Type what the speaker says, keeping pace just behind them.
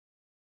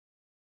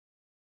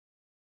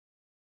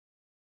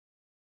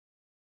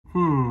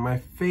My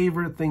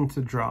favorite thing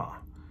to draw.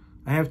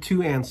 I have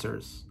two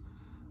answers.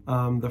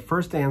 The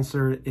first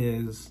answer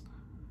is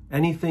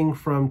anything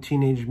from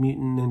Teenage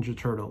Mutant Ninja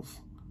Turtles.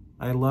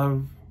 I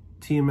love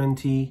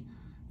TMNT.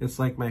 It's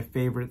like my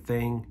favorite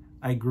thing.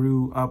 I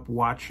grew up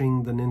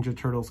watching the Ninja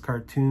Turtles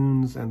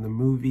cartoons and the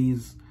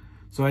movies.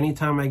 So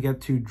anytime I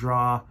get to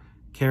draw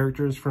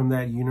characters from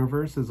that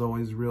universe is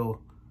always a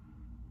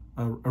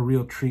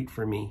real treat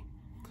for me.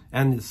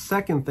 And the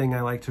second thing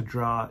I like to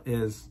draw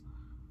is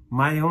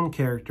my own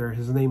character.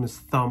 His name is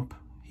Thump.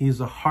 He's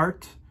a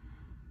heart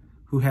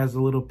who has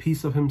a little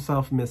piece of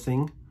himself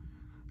missing.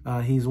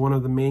 He's one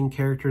of the main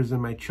characters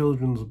in my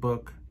children's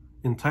book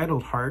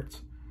entitled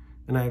Heart,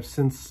 and I have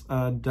since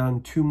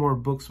done 2 more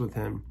books with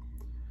him.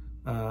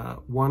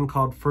 One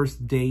called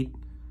First Date,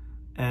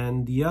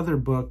 and the other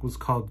book was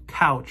called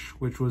Couch,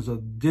 which was a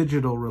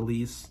digital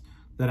release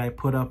that I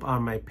put up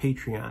on my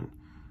Patreon.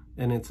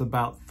 And it's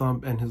about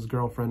Thump and his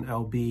girlfriend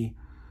LB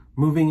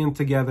moving in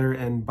together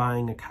and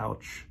buying a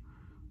couch.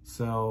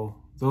 So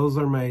those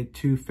are my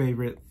 2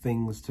 favorite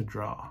things to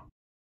draw.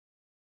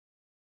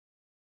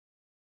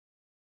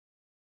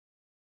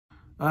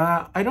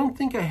 I don't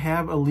think I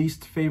have a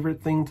least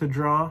favorite thing to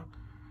draw.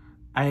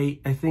 I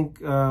think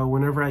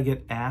whenever I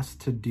get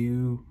asked to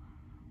do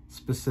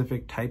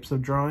specific types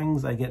of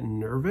drawings, I get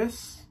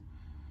nervous.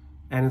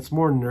 And it's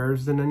more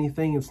nerves than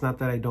anything. It's not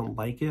that I don't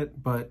like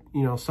it, but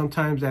you know,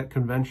 sometimes at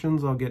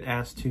conventions I'll get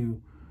asked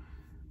to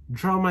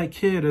draw my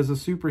kid as a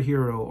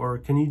superhero, or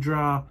can you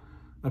draw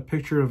a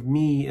picture of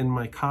me in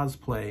my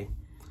cosplay?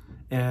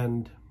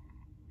 And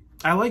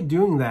I like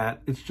doing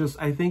that. It's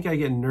just, I think I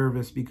get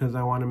nervous because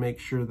I want to make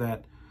sure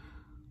that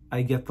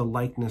I get the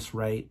likeness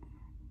right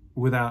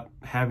without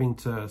having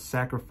to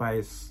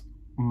sacrifice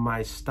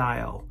my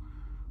style.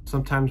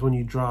 Sometimes when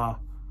you draw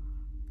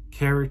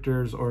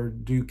characters or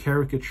do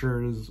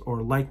caricatures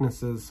or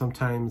likenesses,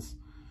 sometimes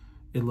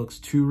it looks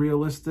too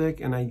realistic,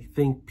 and I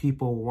think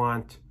people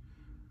want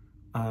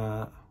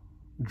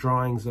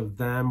drawings of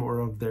them or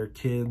of their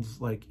kids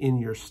like in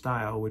your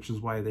style, which is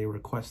why they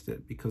request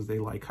it, because they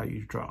like how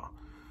you draw.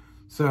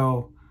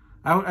 So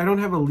I don't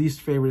have a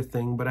least favorite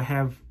thing, but I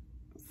have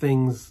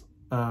things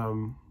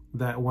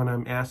that when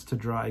I'm asked to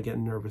draw, I get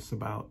nervous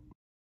about.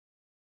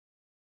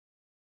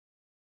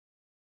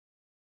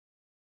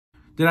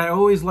 Did I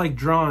always like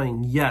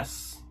drawing?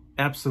 Yes,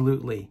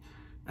 absolutely.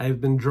 I've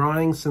been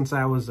drawing since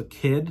I was a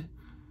kid.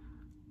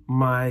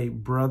 My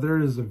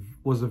brother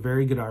was a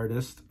very good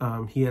artist.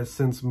 He has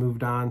since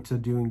moved on to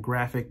doing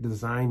graphic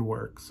design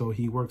work, so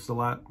he works a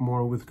lot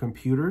more with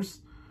computers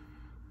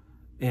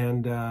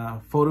and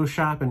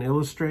Photoshop and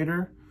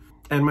Illustrator.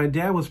 And my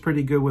dad was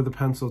pretty good with a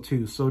pencil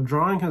too, so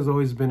drawing has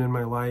always been in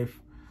my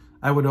life.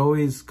 I would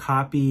always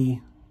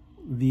copy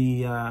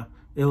the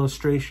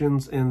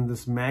illustrations in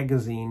this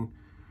magazine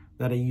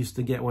that I used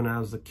to get when I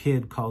was a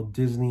kid called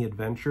Disney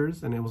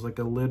Adventures, and it was like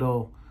a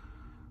little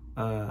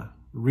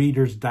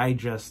Reader's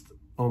Digest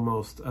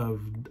almost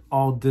of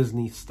all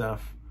Disney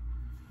stuff.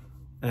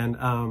 And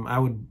I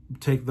would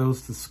take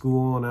those to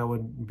school and I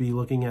would be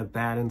looking at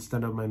that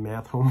instead of my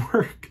math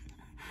homework.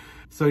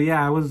 So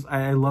yeah,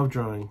 I love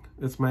drawing.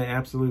 It's my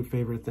absolute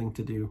favorite thing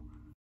to do.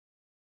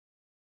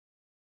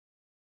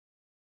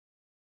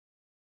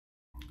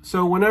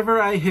 So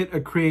whenever I hit a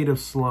creative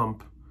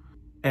slump,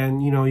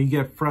 and you know, you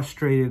get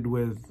frustrated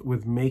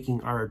with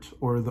making art,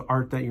 or the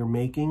art that you're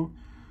making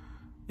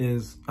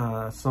is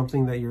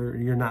something that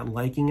you're not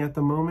liking at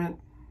the moment,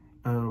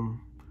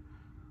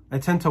 I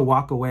tend to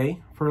walk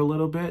away for a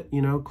little bit,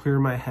 you know, clear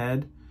my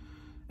head,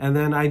 and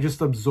then I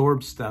just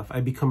absorb stuff.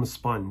 I become a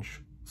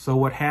sponge. So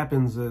what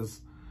happens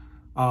is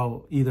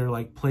I'll either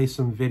like play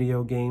some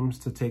video games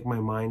to take my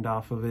mind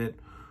off of it,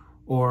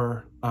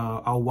 or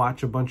I'll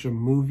watch a bunch of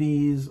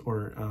movies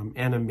or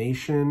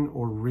animation,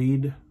 or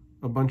read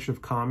a bunch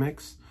of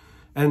comics,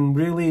 and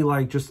really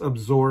like just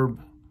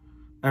absorb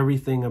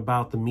everything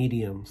about the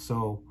medium.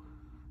 So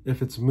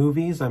if it's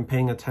movies, I'm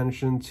paying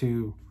attention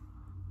to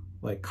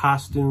like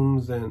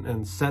costumes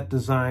and set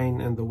design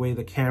and the way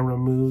the camera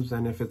moves.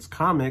 And if it's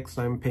comics,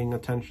 I'm paying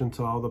attention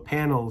to all the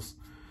panels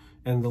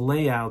and the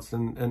layouts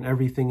and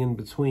everything in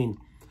between.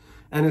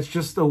 And it's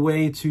just a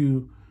way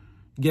to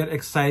get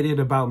excited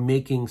about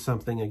making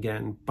something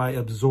again by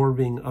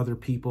absorbing other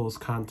people's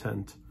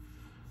content.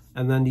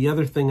 And then the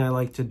other thing I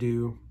like to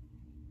do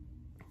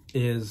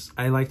is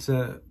I like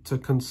to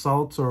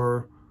consult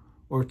or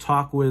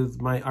talk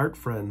with my art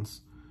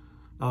friends.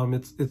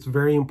 It's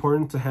very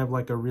important to have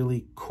like a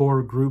really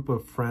core group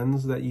of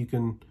friends that you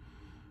can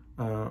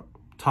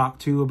talk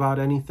to about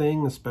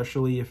anything,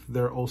 especially if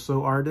they're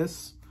also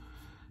artists.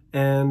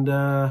 And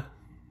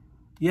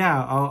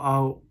yeah,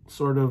 I'll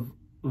sort of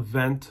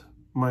vent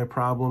my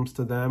problems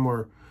to them,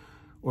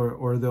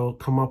 or they'll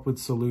come up with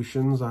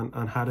solutions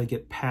on how to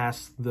get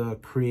past the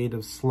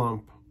creative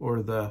slump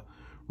or the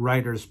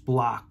writer's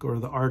block or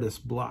the artist's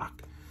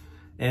block.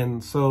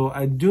 And so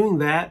doing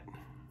that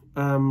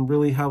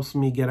really helps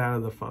me get out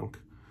of the funk.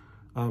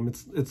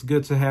 It's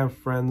good to have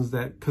friends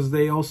that, because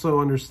they also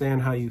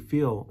understand how you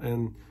feel.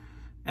 And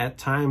at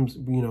times,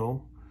 you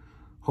know,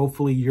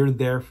 hopefully you're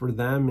there for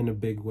them in a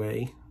big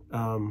way,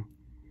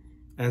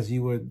 as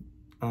you would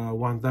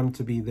want them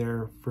to be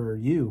there for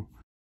you.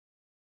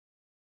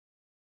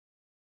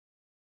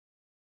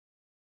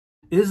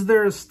 Is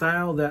there a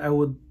style that I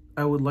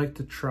would like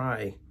to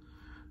try?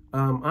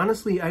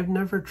 Honestly, I've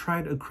never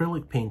tried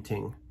acrylic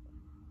painting.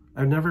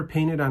 I've never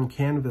painted on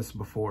canvas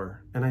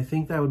before, and I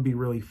think that would be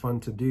really fun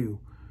to do,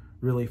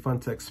 really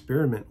fun to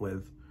experiment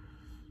with.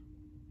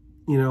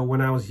 You know, when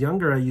I was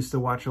younger, I used to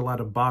watch a lot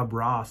of Bob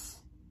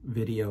Ross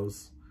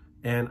videos,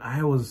 and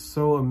I was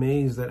so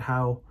amazed at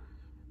how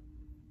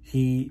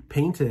he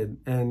painted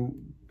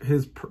and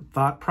his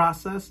thought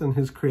process and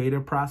his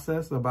creative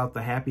process about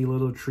the happy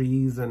little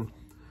trees. And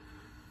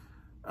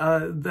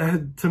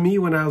that, to me,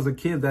 when I was a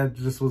kid, that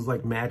just was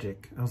like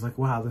magic. I was like,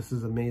 wow, this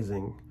is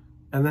amazing.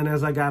 And then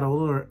as I got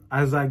older,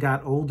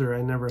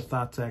 I never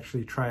thought to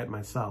actually try it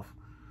myself.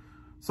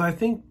 So I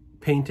think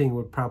painting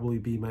would probably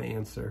be my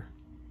answer.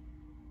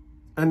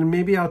 And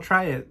maybe I'll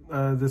try it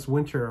this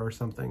winter or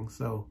something.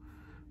 So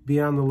be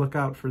on the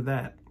lookout for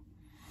that.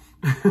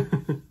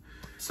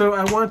 So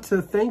I want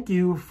to thank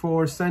you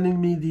for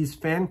sending me these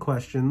fan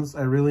questions.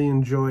 I really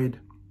enjoyed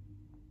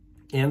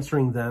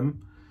answering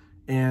them.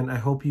 And I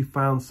hope you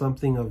found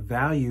something of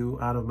value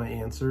out of my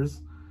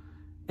answers.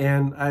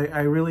 And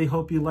I really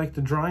hope you like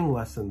the drawing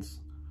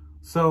lessons.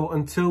 So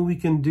until we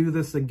can do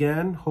this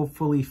again,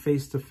 hopefully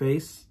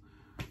face-to-face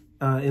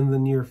in the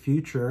near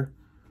future,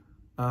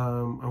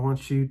 I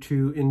want you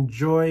to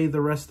enjoy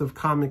the rest of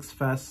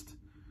ComicFest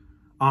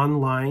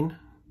online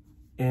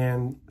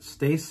and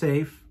stay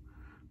safe,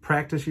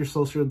 practice your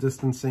social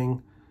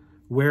distancing,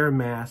 wear a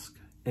mask,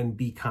 and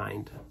be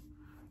kind.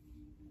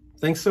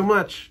 Thanks so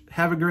much.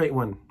 Have a great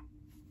one.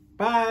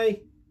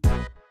 Bye.